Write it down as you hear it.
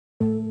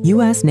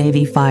U.S.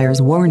 Navy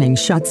fires warning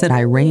shots at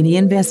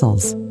Iranian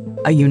vessels.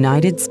 A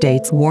United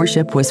States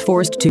warship was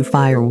forced to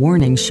fire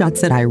warning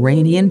shots at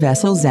Iranian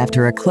vessels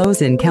after a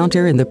close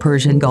encounter in the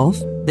Persian Gulf,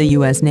 the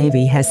U.S.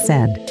 Navy has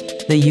said.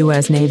 The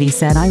U.S. Navy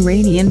said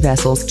Iranian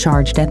vessels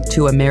charged at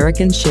 2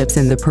 American ships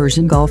in the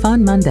Persian Gulf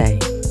on Monday.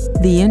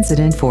 The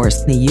incident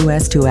forced the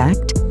U.S. to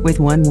act, with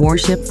one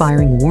warship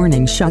firing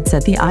warning shots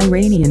at the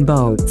Iranian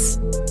boats.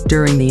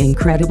 During the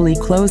incredibly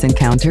close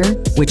encounter,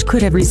 which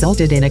could have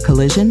resulted in a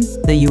collision,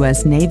 the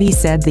U.S. Navy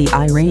said the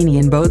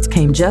Iranian boats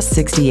came just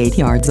 68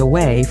 yards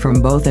away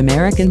from both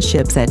American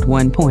ships at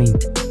one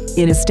point.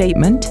 In a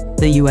statement,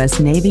 the U.S.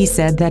 Navy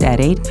said that at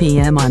 8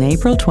 p.m. on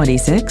April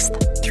 26,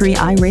 3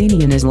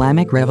 Iranian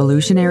Islamic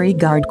Revolutionary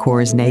Guard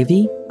Corps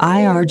Navy,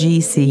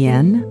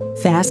 IRGCN,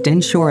 fast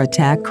inshore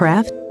attack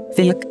craft,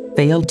 FIC,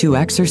 failed to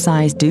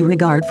exercise due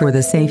regard for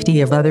the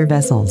safety of other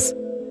vessels.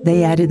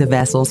 They added the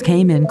vessels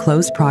came in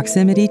close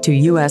proximity to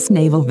U.S.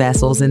 naval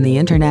vessels in the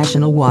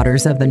international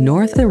waters of the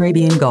North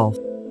Arabian Gulf.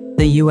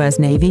 The U.S.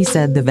 Navy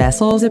said the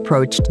vessels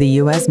approached the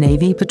U.S.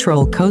 Navy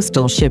patrol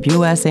coastal ship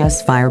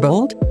USS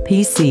Firebolt,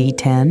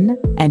 PC-10,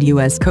 and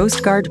U.S.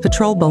 Coast Guard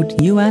patrol boat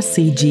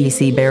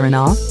USCGC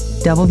Baranof,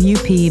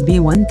 WPB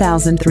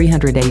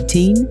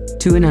 1318,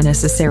 to an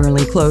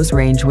unnecessarily close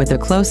range with a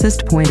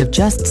closest point of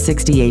just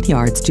 68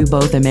 yards to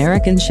both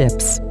American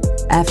ships.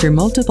 After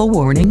multiple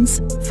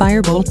warnings,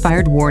 Firebolt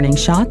fired warning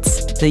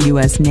shots, the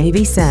U.S.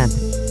 Navy said.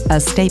 A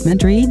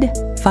statement read,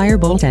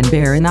 Firebolt and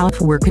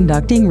Baranof were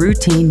conducting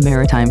routine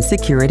maritime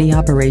security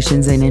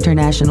operations in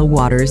international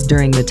waters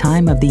during the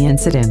time of the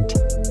incident.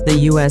 The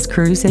U.S.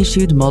 crews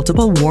issued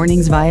multiple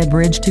warnings via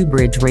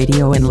bridge-to-bridge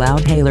radio and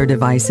loudhailer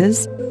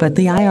devices, but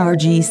the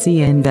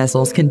IRGCN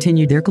vessels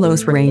continued their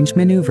close-range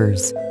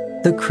maneuvers.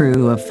 The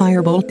crew of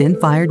Firebolt then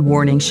fired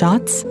warning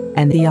shots,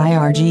 and the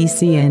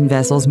IRGCN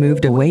vessels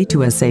moved away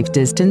to a safe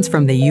distance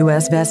from the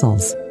U.S.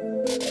 vessels.